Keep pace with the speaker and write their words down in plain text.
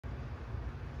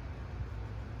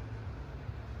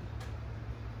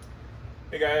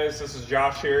Hey guys, this is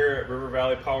Josh here at River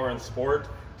Valley Power and Sport.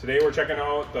 Today we're checking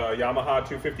out the Yamaha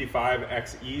 255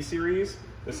 XE series.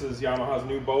 This is Yamaha's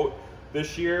new boat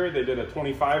this year. They did a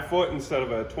 25 foot instead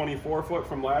of a 24 foot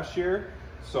from last year.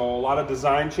 So a lot of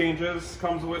design changes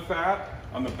comes with that.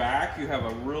 On the back you have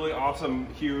a really awesome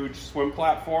huge swim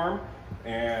platform,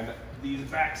 and these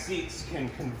back seats can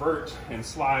convert and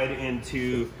slide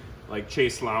into like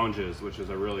chase lounges, which is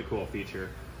a really cool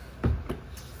feature.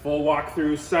 Full walk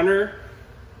through center.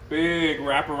 Big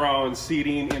wraparound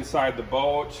seating inside the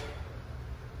boat.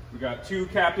 We got two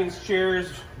captain's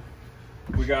chairs.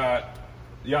 We got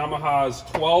Yamaha's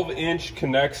 12-inch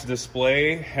Connects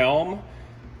display helm.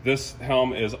 This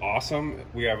helm is awesome.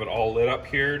 We have it all lit up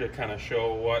here to kind of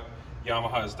show what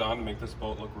Yamaha has done to make this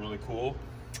boat look really cool.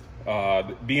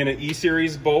 Being an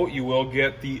E-Series boat, you will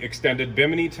get the extended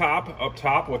bimini top up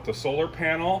top with the solar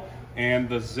panel and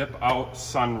the zip-out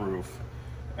sunroof.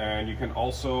 And you can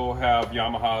also have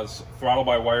Yamaha's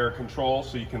throttle-by-wire control,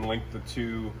 so you can link the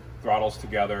two throttles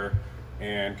together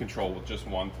and control with just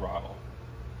one throttle.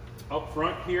 Up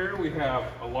front here, we have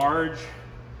a large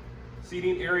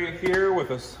seating area here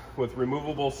with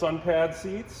removable sun pad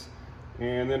seats.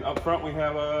 And then up front, we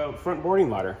have a front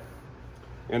boarding ladder.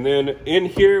 And then in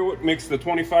here, what makes the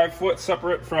 25 foot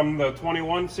separate from the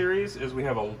 21 series is we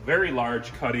have a very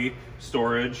large cuddy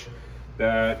storage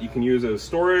that you can use as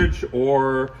storage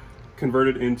or convert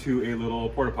it into a little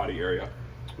porta potty area.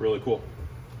 Really cool.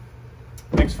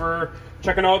 Thanks for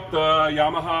checking out the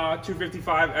Yamaha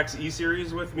 255 XE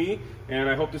series with me, and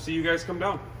I hope to see you guys come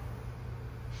down.